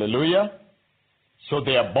 Hallelujah. So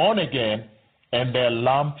they are born again and their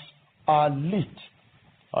lamps are lit.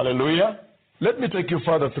 Hallelujah. Let me take you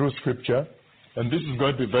further through Scripture, and this is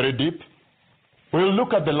going to be very deep. We'll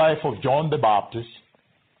look at the life of John the Baptist,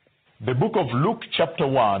 the book of Luke chapter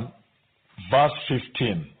 1, verse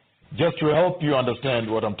 15. Just to help you understand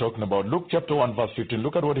what I'm talking about. Luke chapter 1, verse 15.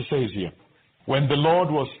 Look at what he says here. When the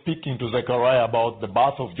Lord was speaking to Zechariah about the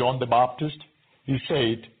birth of John the Baptist, he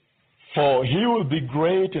said, for he will be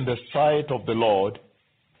great in the sight of the Lord.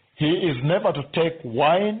 He is never to take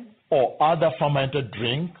wine or other fermented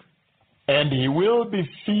drink, and he will be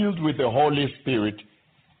filled with the Holy Spirit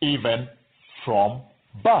even from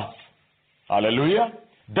birth. Hallelujah.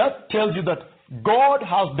 That tells you that God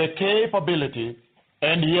has the capability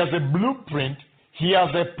and he has a blueprint, he has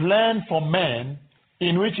a plan for man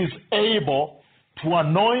in which he is able to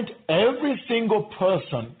anoint every single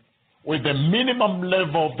person with the minimum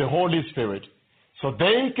level of the Holy Spirit so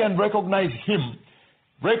they can recognize him,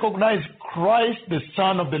 recognize Christ, the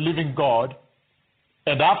Son of the living God,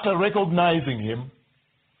 and after recognizing him,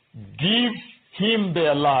 give him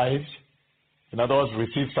their lives, in other words,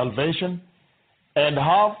 receive salvation, and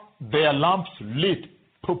have their lamps lit.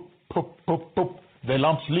 Poop, poop, poop, poop. Their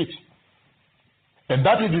lamps lit. And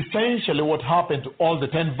that is essentially what happened to all the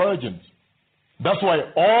 10 virgins. That's why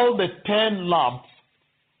all the 10 lamps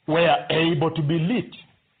were able to be lit.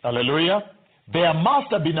 Hallelujah. There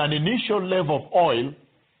must have been an initial level of oil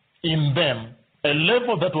in them, a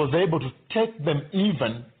level that was able to take them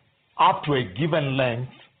even up to a given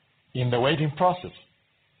length in the waiting process.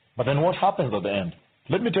 But then what happens at the end?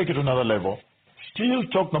 Let me take it to another level. Still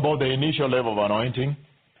talking about the initial level of anointing.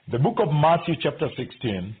 The book of Matthew chapter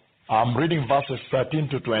 16, I'm reading verses 13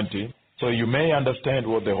 to 20, so you may understand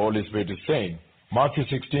what the Holy Spirit is saying. Matthew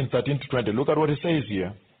 16, 13 to 20. Look at what it says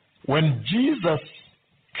here. When Jesus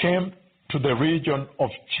came to the region of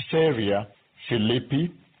Caesarea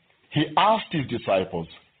Philippi, he asked his disciples,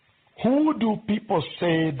 who do people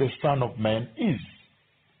say the Son of Man is?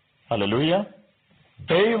 Hallelujah.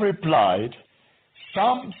 They replied,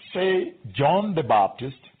 Some say John the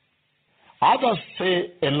Baptist, others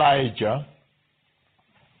say Elijah,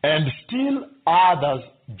 and still others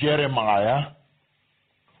Jeremiah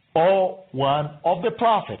or one of the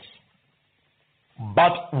prophets.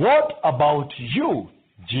 But what about you?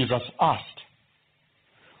 Jesus asked.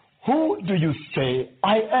 Who do you say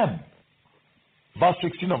I am? Verse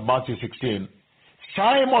 16 of Matthew 16.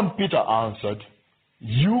 Simon Peter answered,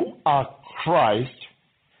 you are Christ,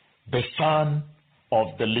 the Son of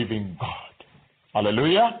the living God.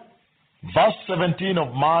 Hallelujah. Verse 17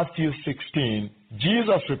 of Matthew 16,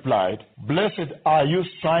 Jesus replied, blessed are you,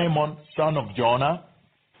 Simon, son of Jonah,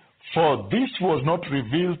 for this was not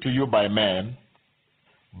revealed to you by man,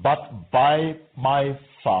 but by my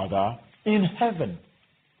Father in heaven.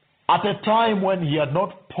 At a time when he had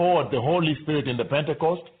not poured the Holy Spirit in the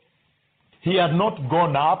Pentecost, he had not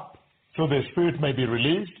gone up so the Spirit may be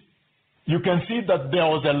released, you can see that there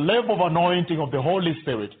was a level of anointing of the Holy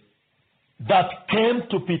Spirit that came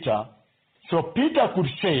to Peter. So Peter could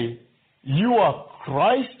say, you are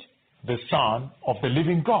Christ, the Son of the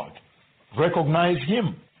living God. Recognize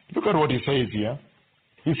him. Look at what he says here.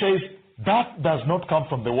 He says, that does not come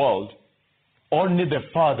from the world. Only the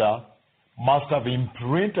Father must have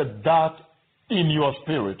imprinted that in your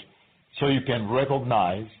spirit so you can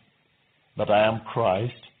recognize that I am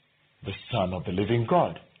Christ, the Son of the living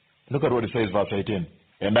God. Look at what it says, verse 18.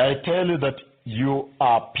 And I tell you that you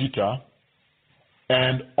are Peter,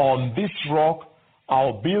 and on this rock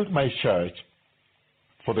I'll build my church,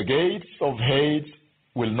 for the gates of Hades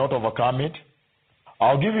will not overcome it.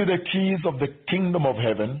 I'll give you the keys of the kingdom of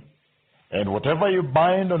heaven, and whatever you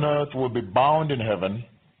bind on earth will be bound in heaven,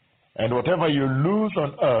 and whatever you loose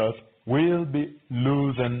on earth will be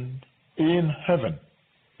loosened in heaven.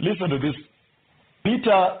 Listen to this.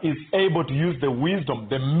 Peter is able to use the wisdom,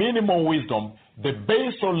 the minimal wisdom, the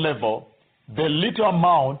basal level, the little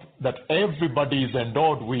amount that everybody is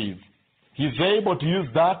endowed with. He's able to use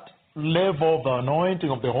that level of the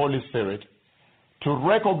anointing of the Holy Spirit to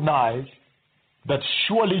recognize that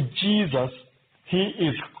surely Jesus, he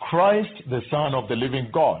is Christ, the Son of the living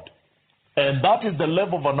God. And that is the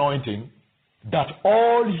level of anointing that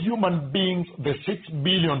all human beings, the 6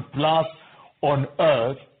 billion plus on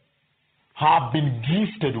earth, have been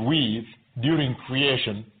gifted with during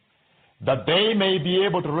creation, that they may be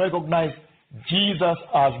able to recognize Jesus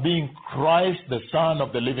as being Christ, the Son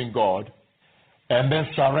of the living God, and then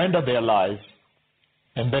surrender their lives,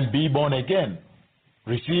 and then be born again,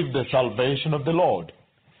 receive the salvation of the Lord.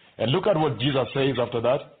 And look at what Jesus says after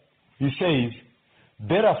that. He says,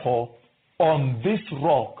 therefore, on this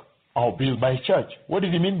rock I'll build my church. What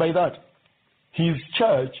did he mean by that? His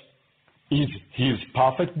church is his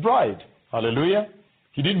perfect bride. Hallelujah.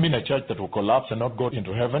 He didn't mean a church that will collapse and not go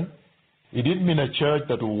into heaven. He didn't mean a church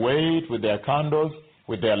that will wait with their candles,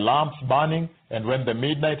 with their lamps burning, and when the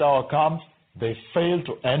midnight hour comes, they fail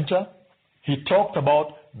to enter. He talked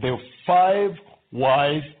about the 5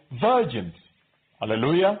 wise virgins.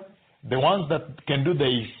 Hallelujah. The ones that can do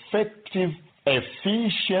the effective,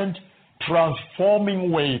 efficient,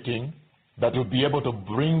 transforming waiting that will be able to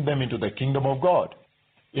bring them into the kingdom of God.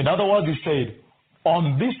 In other words, he said,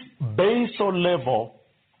 on this basal level,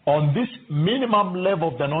 on this minimum level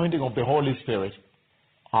of the anointing of the Holy Spirit,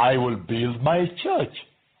 I will build my church.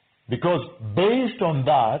 Because based on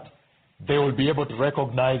that, they will be able to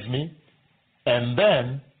recognize me, and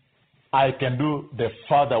then I can do the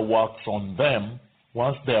further works on them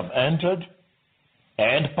once they have entered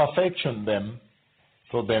and perfection them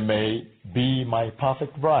so they may be my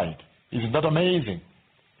perfect bride. Isn't that amazing?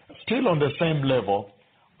 Still on the same level,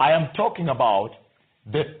 I am talking about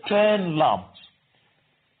the 10 lamps.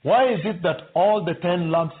 Why is it that all the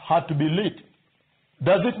 10 lamps had to be lit?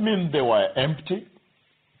 Does it mean they were empty?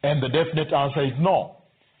 And the definite answer is no.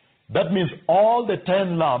 That means all the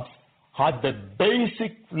 10 lamps had the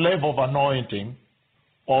basic level of anointing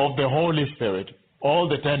of the Holy Spirit, all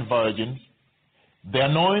the 10 virgins, the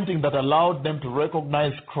anointing that allowed them to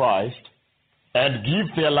recognize Christ and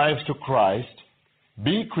give their lives to Christ,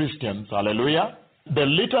 be Christians, hallelujah. The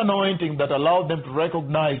little anointing that allowed them to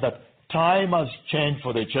recognize that time has changed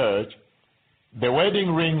for the church, the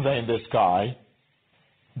wedding rings are in the sky,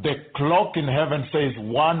 the clock in heaven says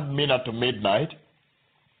 1 minute to midnight,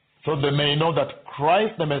 so they may know that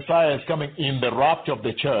Christ the Messiah is coming in the rapture of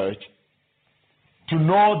the church, to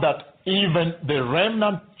know that even the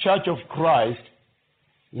remnant church of Christ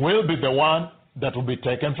will be the one that will be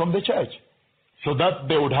taken from the church, so that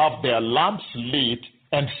they would have their lamps lit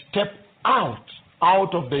and step out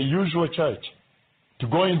of the usual church to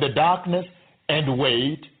go in the darkness and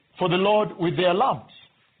wait for the Lord with their lamps.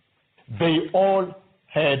 They all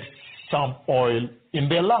had some oil in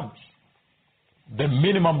their lamps. The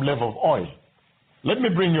minimum level of oil. Let me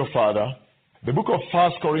bring you further. The book of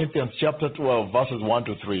 1 Corinthians chapter 12 verses 1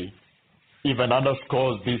 to 3 even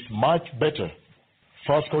underscores this much better.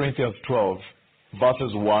 1 Corinthians 12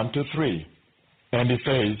 verses 1 to 3. And it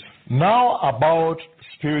says, "Now about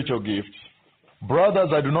spiritual gifts,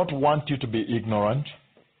 brothers, I do not want you to be ignorant.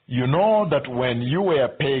 You know that when you were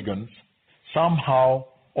pagans, somehow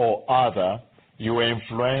or other, you were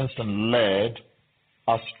influenced and led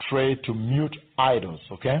astray to mute idols."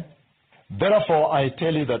 Okay? "Therefore, I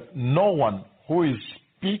tell you that no one who is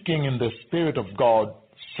speaking in the Spirit of God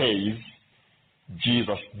says,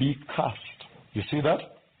 'Jesus be cursed.'" You see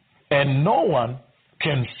that? "And no one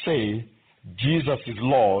can say, 'Jesus is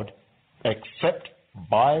Lord,' except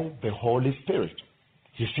by the Holy Spirit."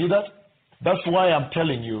 You see that? That's why I'm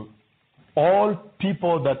telling you, all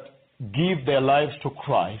people that give their lives to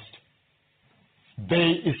Christ,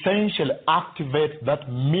 they essentially activate that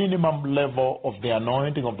minimum level of the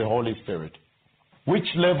anointing of the Holy Spirit,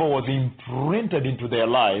 which level was imprinted into their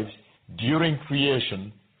lives during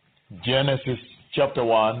creation, Genesis chapter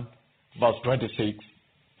 1, verse 26.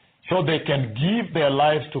 So they can give their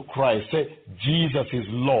lives to Christ, say, "Jesus is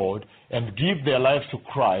Lord," and give their lives to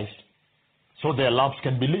Christ so their lamps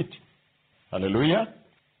can be lit. Hallelujah.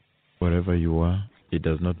 Wherever you are, it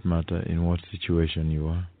does not matter in what situation you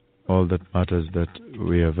are. All that matters is that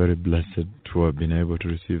we are very blessed to have been able to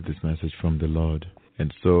receive this message from the Lord.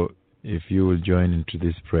 And so, if you will join into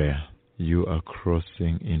this prayer, you are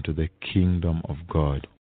crossing into the kingdom of God.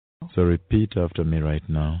 So repeat after me right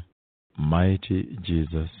now. "Mighty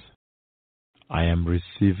Jesus, I am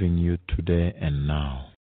receiving you today and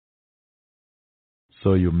now,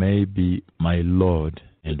 so you may be my Lord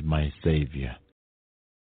and my Savior.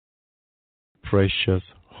 Precious,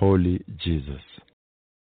 holy Jesus,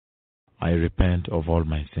 I repent of all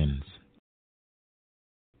my sins.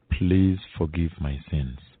 Please forgive my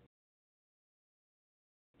sins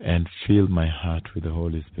and fill my heart with the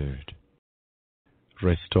Holy Spirit.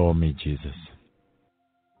 Restore me, Jesus.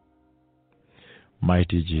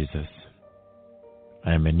 Mighty Jesus,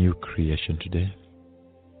 I am a new creation today.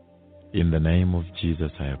 In the name of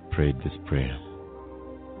Jesus, I have prayed this prayer.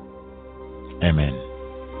 Amen."